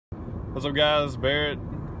What's up, guys? Barrett,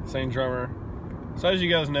 same drummer. So as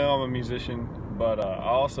you guys know, I'm a musician, but I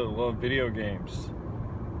also love video games.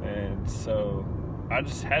 And so I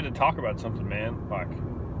just had to talk about something, man. Like,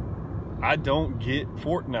 I don't get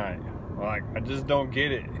Fortnite. Like, I just don't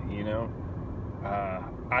get it, you know?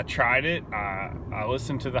 I tried it. I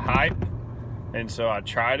listened to the hype. And so I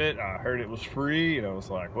tried it. I heard it was free, and I was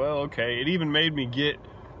like, well, okay. It even made me get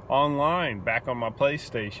online back on my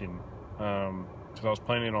PlayStation. Because I was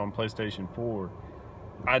playing it on PlayStation 4.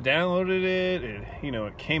 I downloaded it,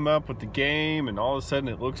 it came up with the game, and all of a sudden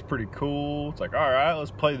it looks pretty cool. It's like, alright,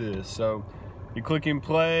 let's play this. So you click and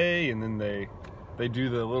play, and then they do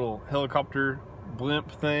the little helicopter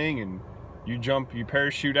blimp thing, and you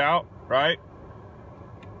parachute out, right?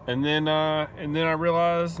 And then I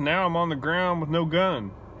realized now I'm on the ground with no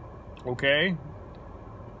gun. Okay.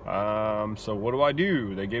 So what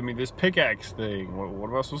do? They gave me this pickaxe thing. What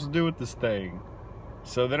am I supposed to do with this thing?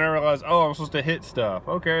 So then I realized, oh, I'm supposed to hit stuff.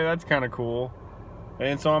 Okay, that's kind of cool.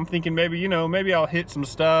 And so I'm thinking maybe I'll hit some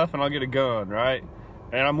stuff and I'll get a gun, right?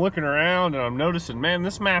 And I'm looking around and I'm noticing, man,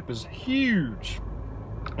 this map is huge.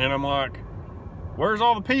 And I'm like, where's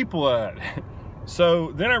all the people at?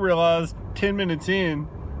 So then I realized 10 minutes in,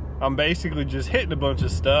 I'm basically just hitting a bunch of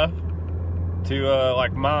stuff to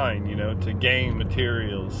like mine, to gain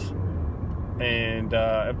materials. And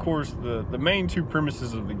of course the main two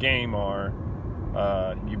premises of the game are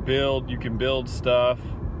you can build stuff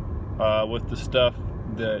with the stuff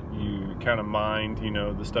that you kind of mined,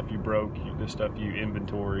 the stuff you broke, the stuff you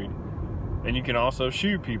inventoried. And you can also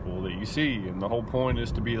shoot people that you see, and the whole point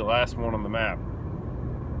is to be the last one on the map.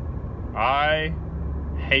 I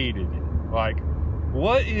hated it. Like,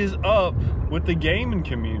 what is up with the gaming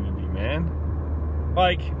community, man?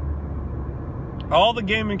 Like, all the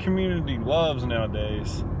gaming community loves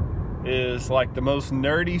nowadays is like the most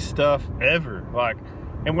nerdy stuff ever. Like,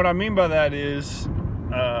 and what I mean by that is,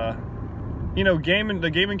 the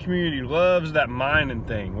gaming community loves that mining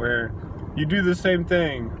thing where you do the same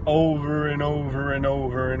thing over and over and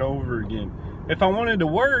over and over again. If I wanted to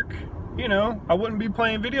work, I wouldn't be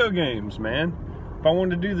playing video games, man. If I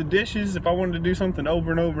wanted to do the dishes, if I wanted to do something over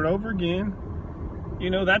and over and over again,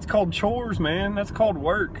 that's called chores, man. That's called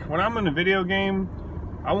work. When I'm in a video game,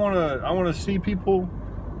 I wanna see people.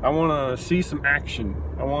 I want to see some action.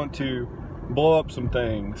 I want to blow up some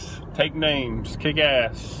things, take names, kick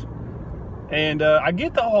ass. And I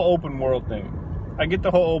get the whole open world thing. I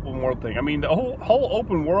mean, the whole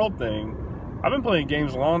open world thing, I've been playing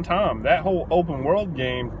games a long time. That whole open world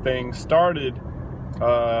game thing started,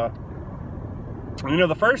 the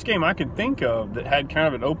first game I could think of that had kind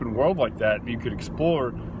of an open world like that you could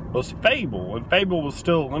explore was Fable. And Fable was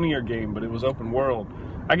still a linear game, but it was open world.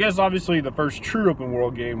 I guess obviously the first true open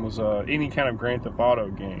world game was any kind of Grand Theft Auto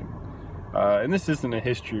game. And this isn't a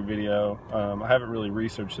history video. I haven't really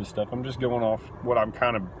researched this stuff. I'm just going off what I'm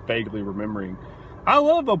kind of vaguely remembering. I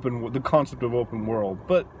love the concept of open world,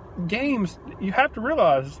 but games, you have to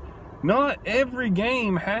realize, not every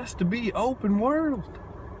game has to be open world.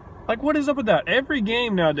 Like, what is up with that? Every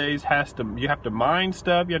game nowadays you have to mine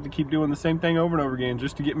stuff, you have to keep doing the same thing over and over again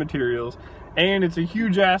just to get materials, and it's a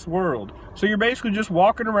huge ass world. So you're basically just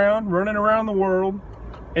walking around, running around the world,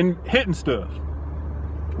 and hitting stuff.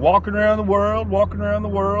 Walking around the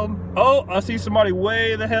world. Oh, I see somebody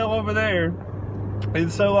way the hell over there.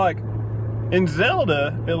 And so, like, in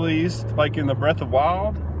Zelda, at least, like in the Breath of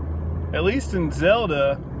Wild, at least in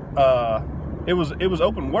Zelda, it was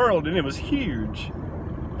open world and it was huge.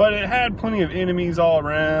 But it had plenty of enemies all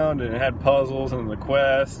around, and it had puzzles and the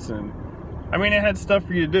quests, and I mean, it had stuff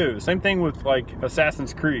for you to do. Same thing with like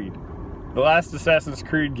Assassin's Creed. The last Assassin's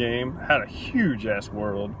Creed game had a huge ass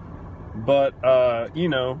world, but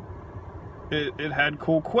it had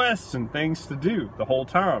cool quests and things to do the whole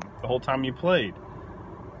time you played.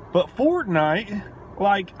 But Fortnite,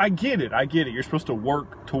 like, I get it. You're supposed to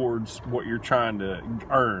work towards what you're trying to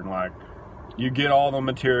earn. Like, you get all the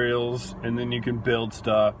materials, and then you can build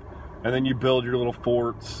stuff, and then you build your little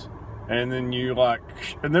forts, and then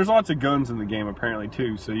and there's lots of guns in the game apparently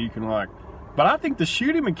too, so you can but I think the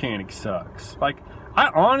shooting mechanic sucks. Like,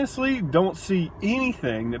 I honestly don't see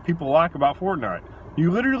anything that people like about Fortnite.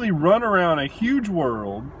 You literally run around a huge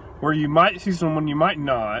world where you might see someone, you might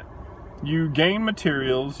not. You gain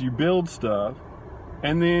materials, you build stuff,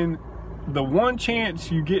 and then the one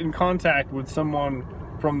chance you get in contact with someone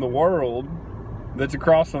from the world that's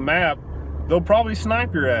across the map, they'll probably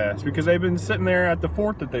snipe your ass because they've been sitting there at the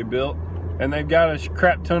fort that they built, and they've got a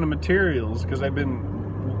crap ton of materials because they've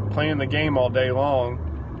been playing the game all day long.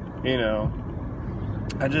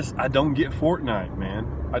 I don't get Fortnite,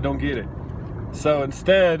 man. I don't get it. So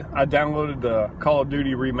instead, I downloaded the Call of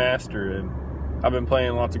Duty Remastered, and I've been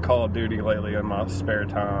playing lots of Call of Duty lately in my spare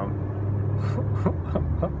time.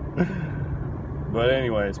 But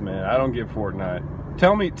anyways, man, I don't get Fortnite.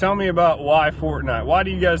 Tell me about why Fortnite. Why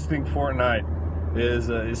do you guys think Fortnite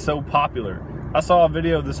is so popular? I saw a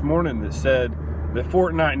video this morning that said that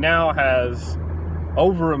Fortnite now has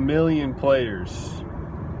over 1 million players.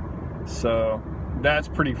 So that's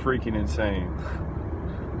pretty freaking insane.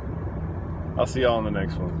 I'll see y'all in the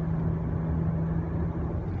next one.